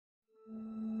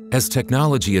As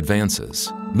technology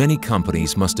advances, many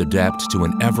companies must adapt to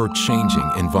an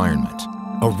ever-changing environment.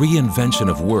 A reinvention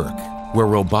of work where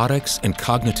robotics and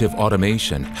cognitive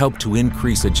automation help to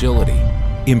increase agility,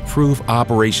 improve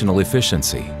operational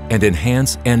efficiency, and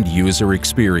enhance end-user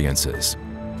experiences.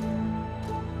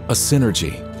 A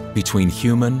synergy between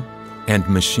human and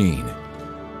machine,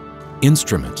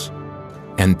 instrument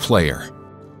and player.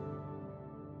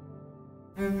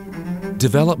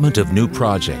 Development of new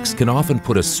projects can often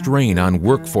put a strain on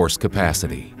workforce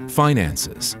capacity,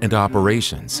 finances, and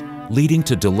operations, leading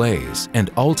to delays and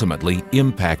ultimately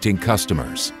impacting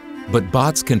customers. But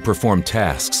bots can perform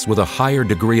tasks with a higher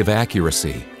degree of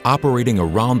accuracy, operating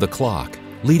around the clock,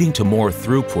 leading to more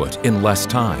throughput in less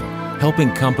time,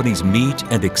 helping companies meet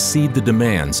and exceed the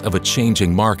demands of a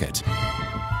changing market.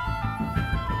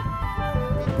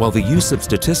 While the use of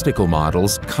statistical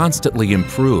models constantly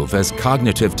improve as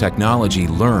cognitive technology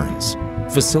learns,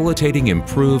 facilitating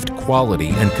improved quality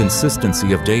and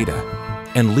consistency of data,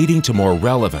 and leading to more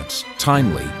relevant,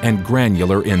 timely, and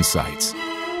granular insights.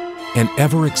 An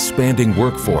ever-expanding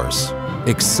workforce,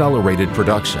 accelerated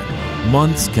production.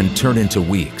 Months can turn into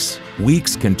weeks.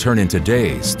 Weeks can turn into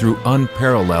days through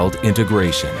unparalleled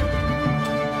integration.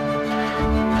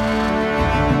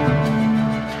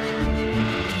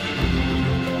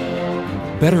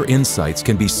 Better insights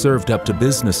can be served up to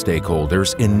business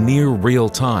stakeholders in near real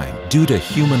time due to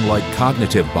human-like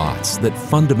cognitive bots that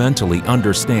fundamentally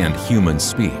understand human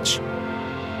speech.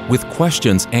 With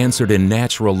questions answered in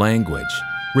natural language,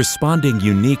 responding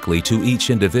uniquely to each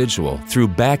individual through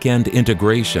back-end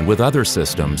integration with other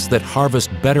systems that harvest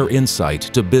better insight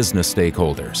to business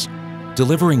stakeholders.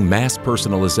 Delivering mass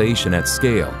personalization at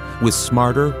scale with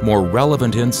smarter, more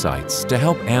relevant insights to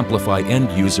help amplify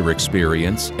end-user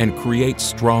experience and create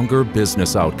stronger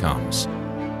business outcomes.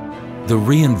 The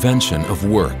reinvention of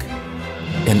work,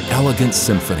 an elegant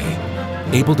symphony,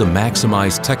 able to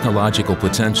maximize technological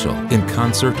potential in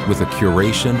concert with a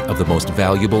curation of the most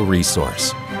valuable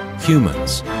resource,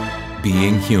 humans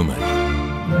being human.